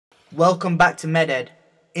Welcome back to MedEd.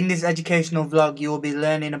 In this educational vlog, you will be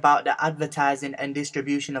learning about the advertising and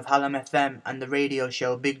distribution of Hallam FM and the radio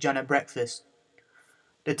show Big John at Breakfast.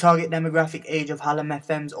 The target demographic age of Hallam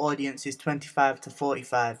FM's audience is 25 to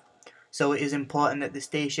 45, so it is important that the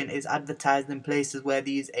station is advertised in places where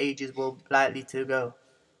these ages will be likely to go.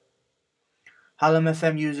 Hallam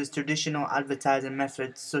FM uses traditional advertising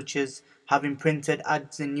methods such as having printed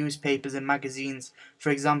ads in newspapers and magazines. For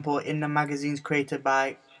example, in the magazines created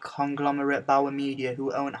by conglomerate Bauer Media,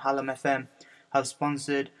 who own Hallam FM, have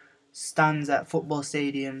sponsored stands at football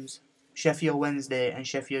stadiums, Sheffield Wednesday and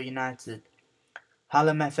Sheffield United.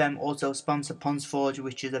 Hallam FM also sponsor Ponds Forge,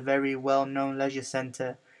 which is a very well-known leisure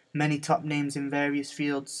centre. Many top names in various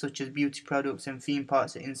fields such as beauty products and theme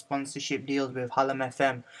parks are in sponsorship deals with Hallam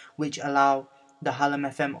FM, which allow the Hallam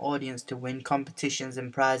FM audience to win competitions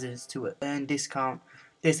and prizes to earn discount.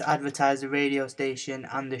 This advertises the radio station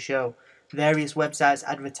and the show. Various websites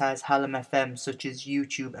advertise Hallam FM such as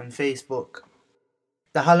YouTube and Facebook.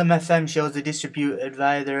 The Hallam FM shows are distributed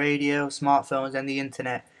via the radio, smartphones and the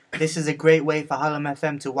internet. This is a great way for Hallam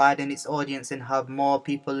FM to widen its audience and have more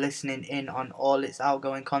people listening in on all its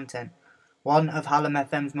outgoing content. One of Hallam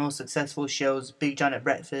FM's most successful shows, Big John at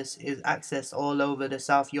Breakfast, is accessed all over the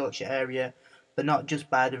South Yorkshire area, but not just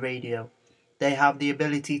by the radio. They have the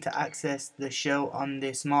ability to access the show on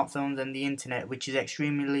their smartphones and the internet, which is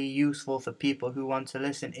extremely useful for people who want to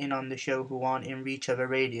listen in on the show who aren't in reach of a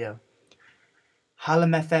radio.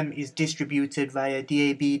 Hallam FM is distributed via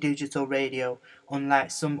DAB digital radio,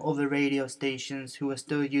 unlike some other radio stations who are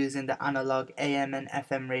still using the analog AM and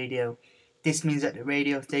FM radio. This means that the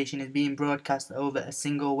radio station is being broadcast over a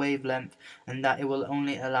single wavelength and that it will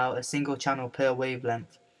only allow a single channel per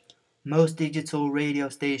wavelength. Most digital radio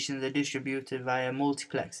stations are distributed via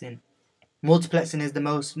multiplexing. Multiplexing is the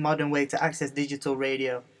most modern way to access digital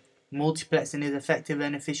radio. Multiplexing is effective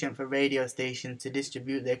and efficient for radio stations to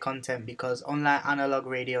distribute their content because, unlike analog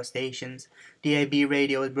radio stations, DAB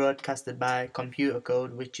radio is broadcasted by computer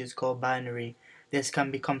code, which is called binary. This can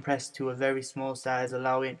be compressed to a very small size,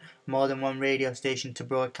 allowing more than one radio station to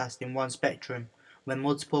broadcast in one spectrum. When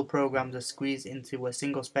multiple programs are squeezed into a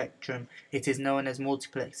single spectrum, it is known as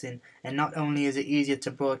multiplexing, and not only is it easier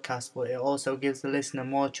to broadcast, but it also gives the listener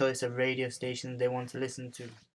more choice of radio stations they want to listen to.